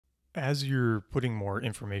As you're putting more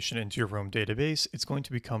information into your Roam database, it's going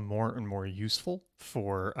to become more and more useful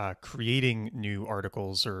for creating new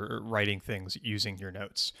articles or writing things using your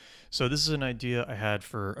notes. So this is an idea I had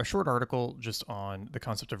for a short article just on the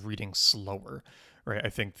concept of reading slower, right? I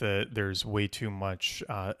think that there's way too much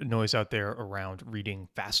noise out there around reading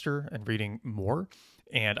faster and reading more.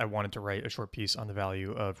 And I wanted to write a short piece on the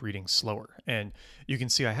value of reading slower. And you can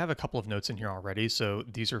see I have a couple of notes in here already. So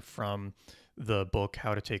these are from the book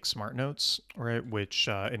How to Take Smart Notes, right? Which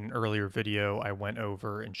in an earlier video I went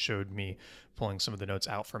over and showed me pulling some of the notes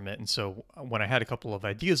out from it. And so when I had a couple of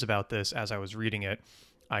ideas about this as I was reading it,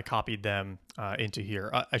 I copied them into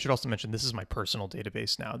here. I should also mention this is my personal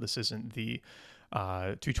database now. This isn't the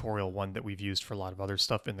tutorial one that we've used for a lot of other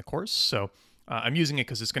stuff in the course. So I'm using it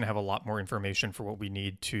because it's going to have a lot more information for what we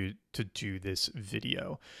need to do this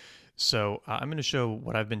video. So I'm going to show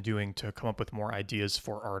what I've been doing to come up with more ideas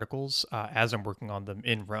for articles as I'm working on them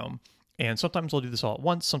in Roam. And sometimes I'll do this all at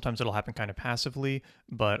once. Sometimes it'll happen kind of passively,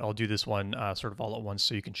 but I'll do this one sort of all at once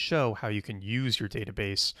so you can show how you can use your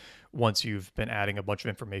database once you've been adding a bunch of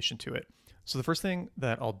information to it. So the first thing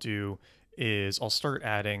that I'll do is I'll start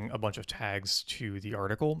adding a bunch of tags to the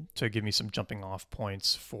article to give me some jumping off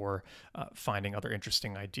points for finding other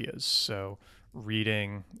interesting ideas. So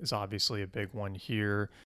reading is obviously a big one here.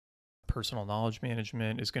 Personal knowledge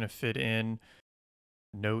management is going to fit in.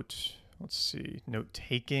 Note, let's see, note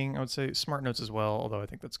taking, I would say smart notes as well, although I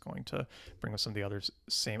think that's going to bring us some of the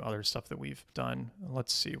same other stuff that we've done.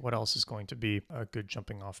 Let's see what else is going to be a good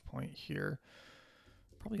jumping off point here.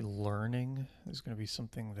 Probably learning is going to be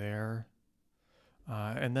something there.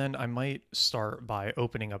 And then I might start by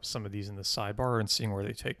opening up some of these in the sidebar and seeing where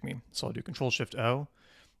they take me. So I'll do Control-Shift-O,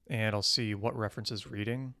 and I'll see what references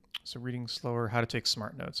reading. So reading slower, how to take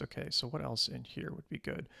smart notes. Okay, so what else in here would be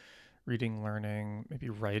good? Reading, learning, maybe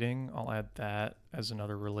writing. I'll add that as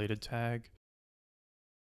another related tag.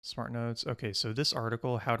 Smart notes. Okay, so this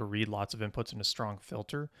article, how to read lots of inputs in a strong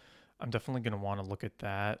filter. I'm definitely going to want to look at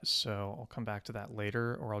that, so I'll come back to that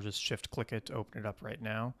later, or I'll just shift click it to open it up right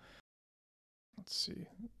now. Let's see,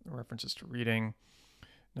 references to reading.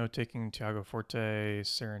 Note-taking, Tiago Forte,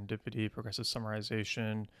 serendipity, progressive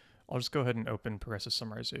summarization. I'll just go ahead and open progressive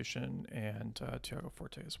summarization and Tiago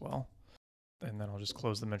Forte as well. And then I'll just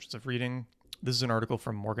close the mentions of reading. This is an article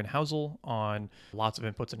from Morgan Housel on lots of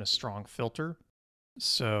inputs in a strong filter.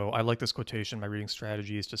 So I like this quotation. My reading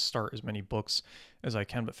strategy is to start as many books as I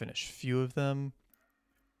can, but finish few of them.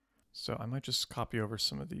 So I might just copy over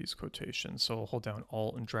some of these quotations. So I'll hold down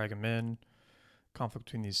Alt and drag them in. Conflict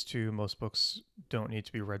between these two. Most books don't need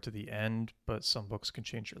to be read to the end, but some books can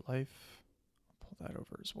change your life. I'll pull that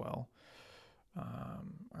over as well. All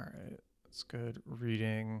right, that's good.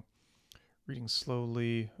 Reading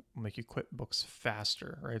slowly will make you quit books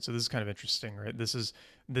faster, right? So this is kind of interesting, right? This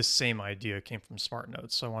same idea came from Smart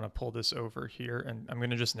Notes. So I want to pull this over here, and I'm going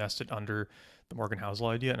to just nest it under the Morgan Housel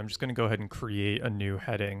idea, and I'm just going to go ahead and create a new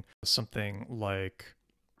heading, something like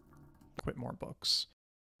quit more books.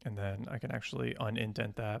 And then I can actually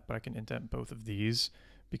unindent that, but I can indent both of these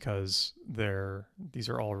because these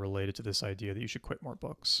are all related to this idea that you should quit more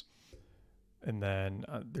books. And then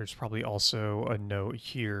there's probably also a note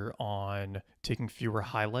here on taking fewer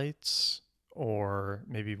highlights, or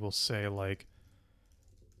maybe we'll say like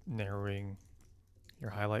narrowing your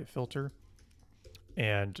highlight filter.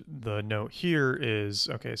 And the note here is,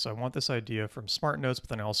 okay, so I want this idea from Smart Notes, but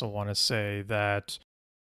then I also want to say that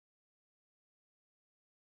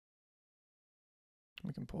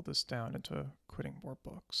we can pull this down into quitting more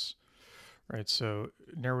books, right? So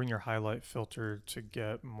narrowing your highlight filter to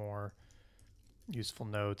get more useful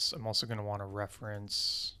notes. I'm also going to want to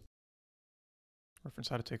reference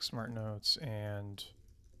how to take smart notes and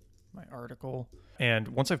my article. And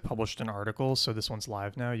once I've published an article, so this one's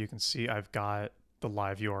live now, you can see I've got the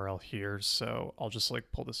live URL here. So I'll just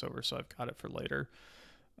like pull this over so I've got it for later.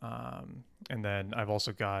 And then I've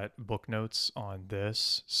also got book notes on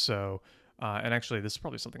this. So and actually, this is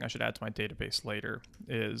probably something I should add to my database later,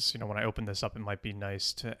 is, when I open this up, it might be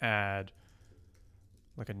nice to add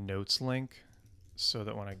like a notes link so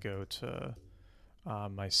that when I go to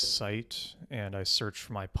my site and I search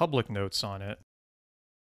for my public notes on it,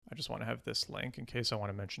 I just want to have this link in case I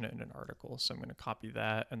want to mention it in an article. So I'm going to copy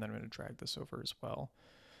that, and then I'm going to drag this over as well,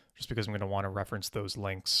 just because I'm going to want to reference those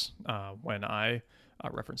links when I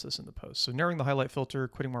reference this in the post. So narrowing the highlight filter,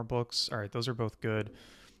 quitting more books. All right, those are both good.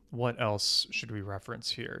 What else should we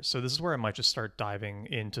reference here? So this is where I might just start diving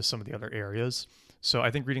into some of the other areas. So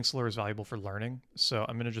I think reading slower is valuable for learning. So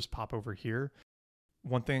I'm going to just pop over here.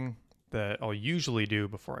 One thing that I'll usually do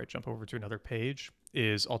before I jump over to another page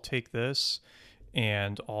is I'll take this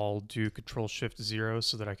and I'll do Control-Shift-0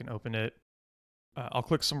 so that I can open it. I'll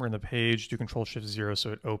click somewhere in the page, do Control-Shift-0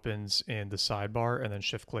 so it opens in the sidebar, and then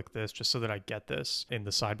shift-click this just so that I get this in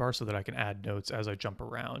the sidebar so that I can add notes as I jump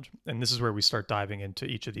around. And this is where we start diving into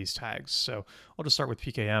each of these tags. So I'll just start with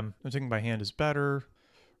PKM. Notating by hand is better,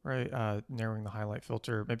 right? Narrowing the highlight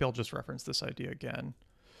filter. Maybe I'll just reference this idea again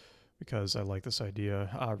because I like this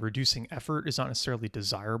idea. Reducing effort is not necessarily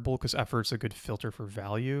desirable because effort's a good filter for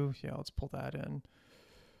value. Yeah, let's pull that in.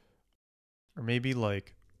 Or maybe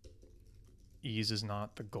like ease is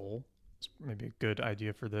not the goal. It's maybe a good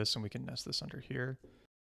idea for this, and we can nest this under here.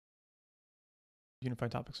 Unify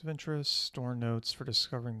topics of interest, store notes for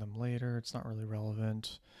discovering them later. It's not really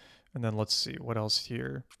relevant. And then let's see, what else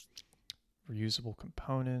here? Reusable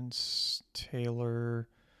components, tailor,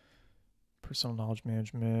 personal knowledge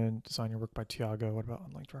management, design your work by Tiago. What about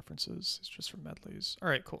unlinked references? It's just for medleys. All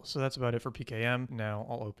right, cool. So that's about it for PKM. Now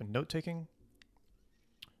I'll open note taking.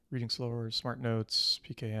 Reading slower, smart notes,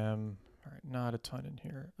 PKM. All right, not a ton in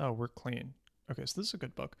here. Oh, we're clean. Okay, so this is a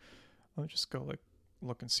good book. Let me just go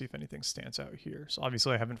look and see if anything stands out here. So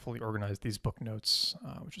obviously I haven't fully organized these book notes,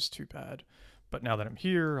 which is too bad. But now that I'm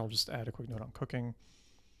here, I'll just add a quick note on cooking.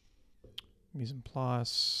 Mise en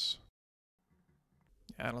place.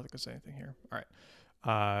 Yeah, I don't think there's anything here. All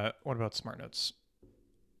right. What about smart notes?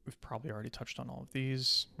 We've probably already touched on all of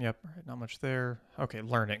these. Yep, all right, not much there. Okay,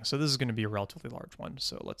 learning. So this is going to be a relatively large one.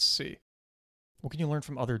 So let's see. What can you learn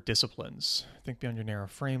from other disciplines? Think beyond your narrow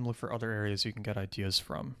frame. Look for other areas you can get ideas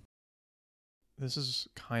from. This is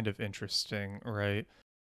kind of interesting, right?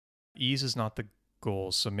 Ease is not the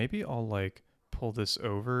goal. So maybe I'll like pull this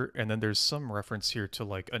over, and then there's some reference here to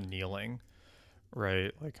like annealing,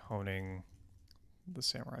 right? Like honing the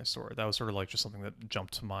samurai sword. That was sort of like just something that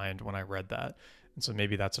jumped to mind when I read that. And so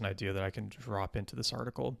maybe that's an idea that I can drop into this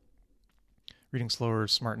article. Reading slower,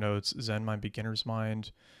 smart notes, Zen mind, beginner's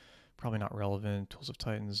mind. Probably not relevant. Tools of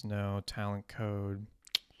Titans, no. Talent code.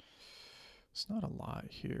 It's not a lot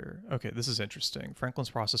here. Okay, this is interesting. Franklin's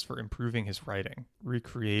process for improving his writing.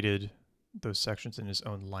 Recreated those sections in his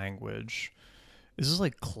own language. This is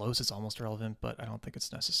like close, it's almost relevant, but I don't think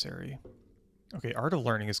it's necessary. Okay, art of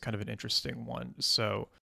learning is kind of an interesting one. So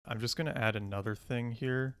I'm just going to add another thing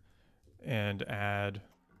here and add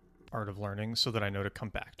art of learning so that I know to come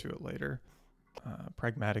back to it later.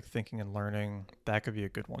 Pragmatic thinking and learning. That could be a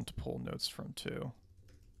good one to pull notes from too.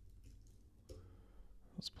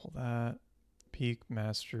 Let's pull that. Peak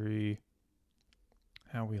mastery.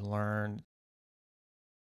 How we learn.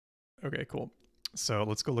 Okay, cool. So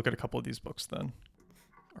let's go look at a couple of these books then.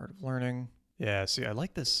 Art of learning. Yeah, see, I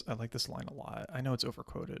like this line a lot. I know it's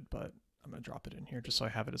overquoted, but I'm going to drop it in here just so I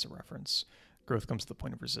have it as a reference. Growth comes to the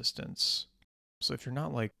point of resistance. So if you're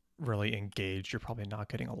not like really engaged, you're probably not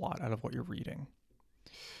getting a lot out of what you're reading.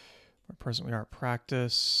 Where present we are at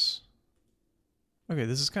practice. Okay,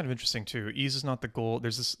 this is kind of interesting too. Ease is not the goal.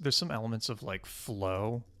 There's some elements of like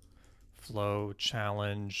flow,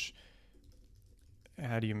 challenge.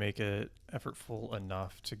 How do you make it effortful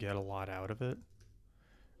enough to get a lot out of it?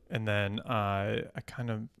 And then I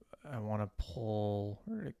want to pull,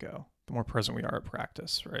 where did it go? The more present we are at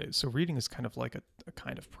practice, right? So reading is kind of like a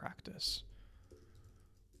kind of practice.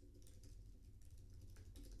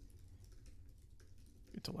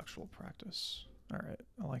 Intellectual practice. All right,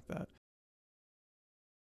 I like that.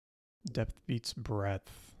 Depth beats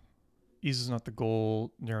breadth. Ease is not the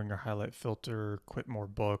goal. Narrowing your highlight filter. Quit more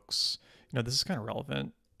books. You know, this is kind of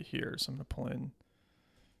relevant here, so I'm going to pull in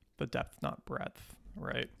the depth, not breadth,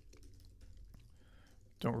 right?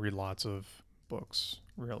 Don't read lots of books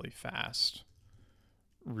really fast.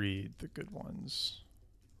 Read the good ones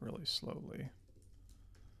really slowly.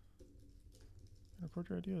 Record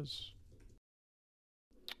your ideas.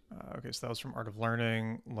 Okay, so that was from Art of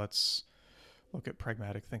Learning. Let's look at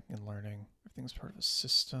pragmatic thinking and learning. Everything's part of a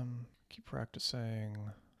system. Keep practicing.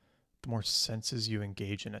 The more senses you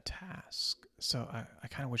engage in a task. So I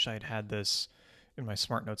kind of wish I had had this in my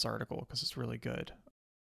Smart Notes article because it's really good.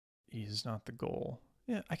 Ease is not the goal.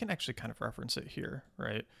 Yeah, I can actually kind of reference it here,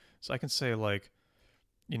 right? So I can say like,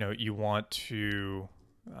 you know, you want to,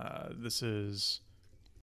 this is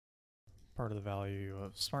part of the value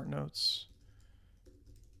of Smart Notes.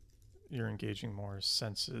 You're engaging more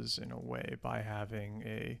senses in a way by having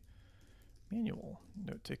a manual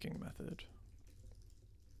note-taking method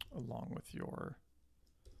along with your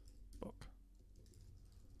book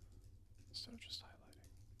instead of just highlighting.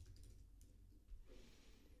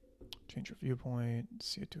 Change your viewpoint,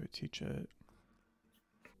 see it, do it, teach it.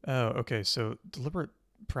 Oh, okay, so deliberate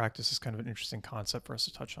practice is kind of an interesting concept for us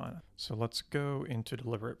to touch on. So let's go into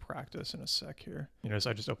deliberate practice in a sec here. You notice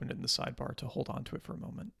I just opened it in the sidebar to hold on to it for a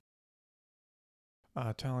moment.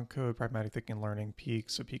 Talent code, pragmatic thinking and learning, peak.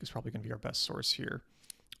 So peak is probably going to be our best source here.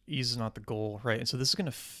 Ease is not the goal, right? And so this is going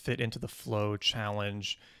to fit into the flow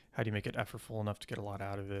challenge. How do you make it effortful enough to get a lot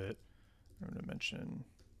out of it? I'm going to mention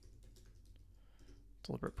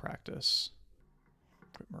deliberate practice.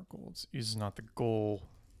 Quit more golds. Ease is not the goal.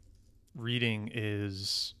 Reading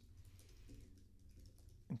is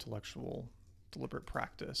intellectual, deliberate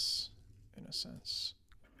practice, in a sense.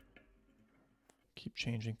 Keep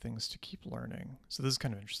changing things to keep learning. So this is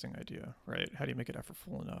kind of an interesting idea, right? How do you make it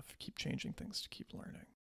effortful enough? Keep changing things to keep learning.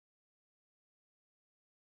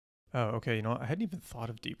 Oh, okay, you know what? I hadn't even thought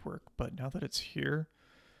of deep work, but now that it's here,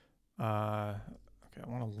 okay, I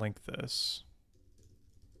want to link this.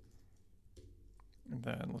 And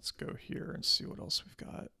then let's go here and see what else we've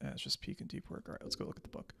got. It's just peak and deep work. All right, let's go look at the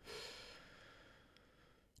book.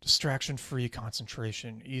 Distraction-free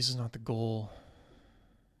concentration. Ease is not the goal.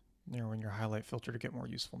 Narrowing your highlight filter to get more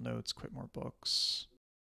useful notes. Quit more books.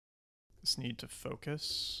 This need to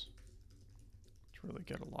focus to really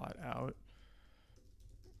get a lot out.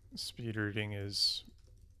 Speed reading is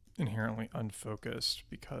inherently unfocused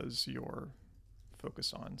because you're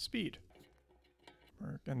focused on speed.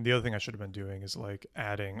 And the other thing I should have been doing is like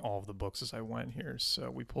adding all of the books as I went here. So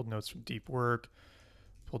we pulled notes from deep work,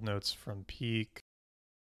 pulled notes from peak,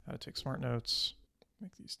 how to take smart notes,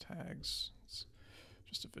 make these tags. It's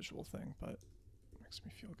just a visual thing, but it makes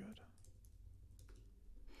me feel good.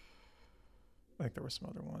 I think there were some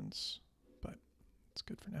other ones, but it's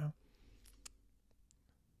good for now.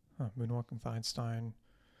 Moonwalking with Einstein,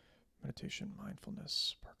 meditation,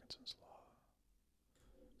 mindfulness, Parkinson's law.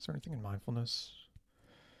 Is there anything in mindfulness?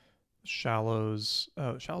 Shallows.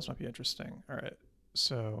 Oh, Shallows might be interesting. All right.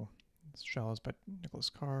 So, Shallows by Nicholas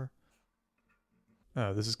Carr.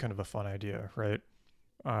 Oh, this is kind of a fun idea, right?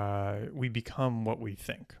 We become what we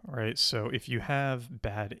think, right? So if you have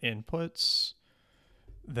bad inputs,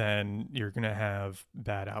 then you're going to have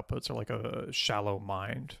bad outputs, or like a shallow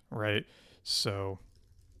mind, right? So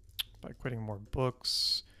by quitting more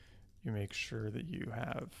books, you make sure that you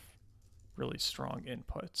have really strong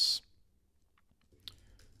inputs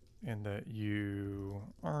and that you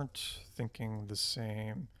aren't thinking the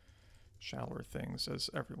same shallower things as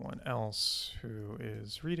everyone else who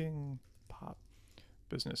is reading pop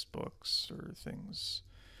business books or things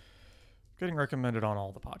getting recommended on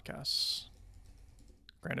all the podcasts.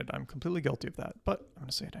 Granted, I'm completely guilty of that, but I'm going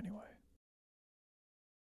to say it anyway.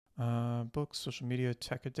 Books, social media,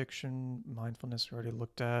 tech addiction, mindfulness we already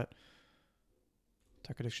looked at.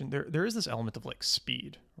 Tech addiction. There is this element of like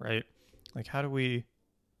speed, right? Like how do we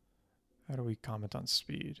comment on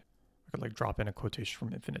speed? I could like drop in a quotation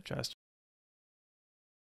from Infinite Jest.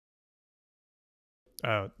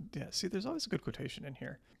 Yeah, see, there's always a good quotation in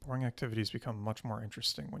here. Boring activities become much more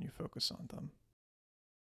interesting when you focus on them.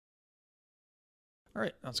 All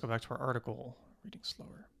right, let's go back to our article, reading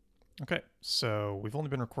slower. Okay, so we've only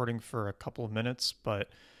been recording for a couple of minutes, but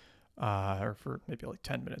or for maybe like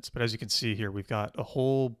 10 minutes. But as you can see here, we've got a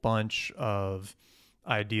whole bunch of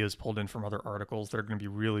ideas pulled in from other articles that are going to be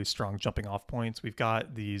really strong jumping off points. We've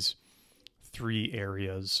got these 3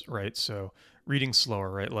 areas, right? So reading slower,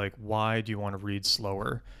 right? Like, why do you want to read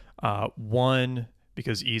slower? 1,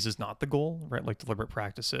 because ease is not the goal, right? Like deliberate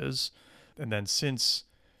practice is. And then since,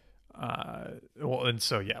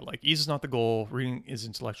 like ease is not the goal, reading is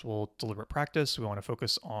intellectual, deliberate practice. We want to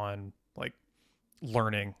focus on like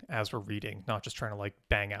learning as we're reading, not just trying to like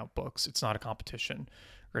bang out books. It's not a competition,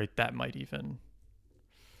 right?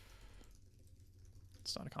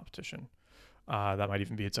 It's not a competition. That might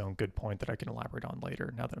even be its own good point that I can elaborate on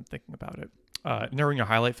later now that I'm thinking about it. Narrowing your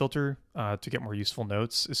highlight filter to get more useful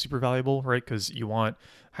notes is super valuable, right? Because you want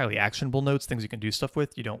highly actionable notes, things you can do stuff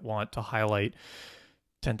with. You don't want to highlight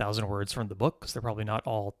 10,000 words from the book because they're probably not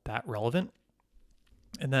all that relevant.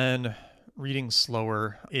 And then reading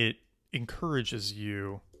slower, it encourages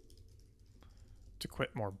you to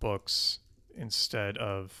quit more books instead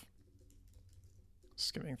of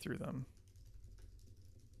skimming through them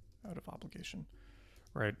out of obligation,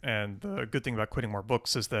 right? And the good thing about quitting more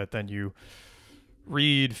books is that then you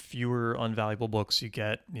read fewer unvaluable books, you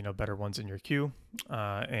get, better ones in your queue,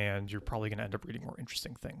 and you're probably going to end up reading more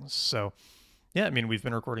interesting things. So yeah, I mean, we've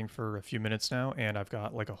been recording for a few minutes now, and I've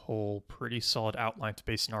got like a whole pretty solid outline to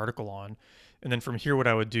base an article on. And then from here, what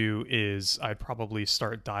I would do is I'd probably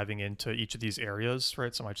start diving into each of these areas,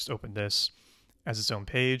 right? So I might just open this as its own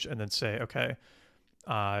page and then say, okay,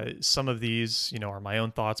 some of these, are my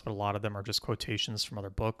own thoughts, but a lot of them are just quotations from other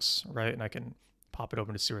books, right? And I can pop it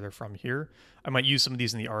open to see where they're from here. I might use some of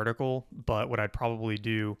these in the article, but what I'd probably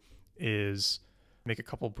do is make a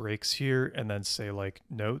couple breaks here and then say like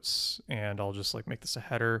notes, and I'll just like make this a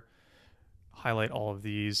header, highlight all of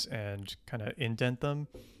these and kind of indent them.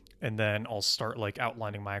 And then I'll start like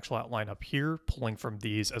outlining my actual outline up here, pulling from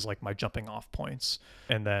these as like my jumping off points.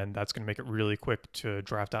 And then that's going to make it really quick to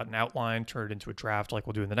draft out an outline, turn it into a draft like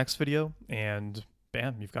we'll do in the next video, and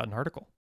bam, you've got an article.